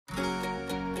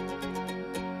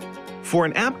For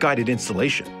an app-guided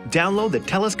installation, download the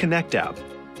TELUS Connect app.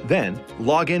 Then,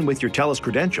 log in with your TELUS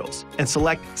credentials and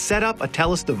select Set up a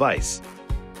TELUS device.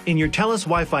 In your TELUS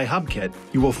Wi-Fi Hub kit,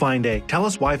 you will find a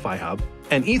TELUS Wi-Fi Hub,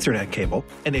 an Ethernet cable,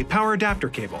 and a power adapter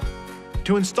cable.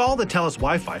 To install the TELUS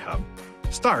Wi-Fi Hub,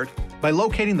 start by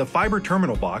locating the fiber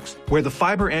terminal box where the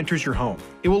fiber enters your home.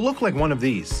 It will look like one of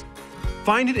these.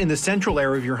 Find it in the central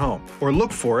area of your home, or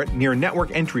look for it near a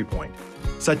network entry point,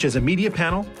 such as a media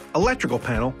panel, electrical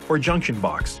panel, or junction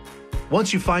box.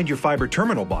 Once you find your fiber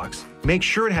terminal box, make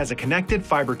sure it has a connected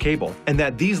fiber cable and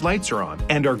that these lights are on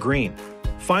and are green.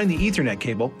 Find the Ethernet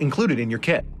cable included in your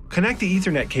kit. Connect the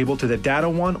Ethernet cable to the Data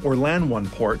 1 or LAN 1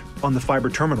 port on the fiber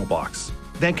terminal box.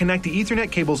 Then connect the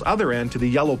Ethernet cable's other end to the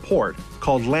yellow port,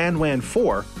 called LAN WAN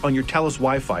 4, on your TELUS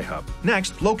Wi-Fi Hub.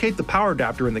 Next, locate the power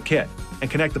adapter in the kit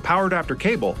and connect the power adapter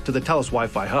cable to the TELUS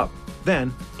Wi-Fi Hub.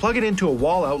 Then, plug it into a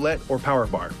wall outlet or power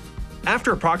bar.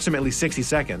 After approximately 60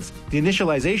 seconds, the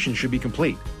initialization should be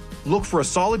complete. Look for a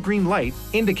solid green light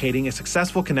indicating a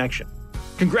successful connection.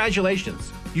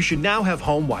 Congratulations! You should now have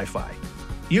home Wi-Fi.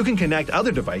 You can connect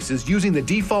other devices using the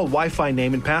default Wi-Fi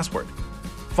name and password.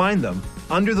 Find them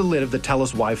under the lid of the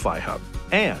TELUS Wi-Fi Hub.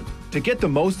 And, to get the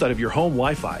most out of your home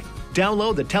Wi-Fi,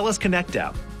 download the TELUS Connect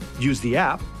app. Use the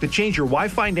app to change your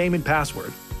Wi-Fi name and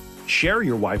password, share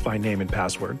your Wi-Fi name and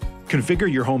password,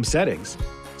 configure your home settings,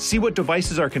 see what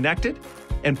devices are connected,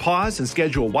 and pause and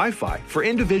schedule Wi-Fi for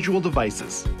individual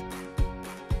devices.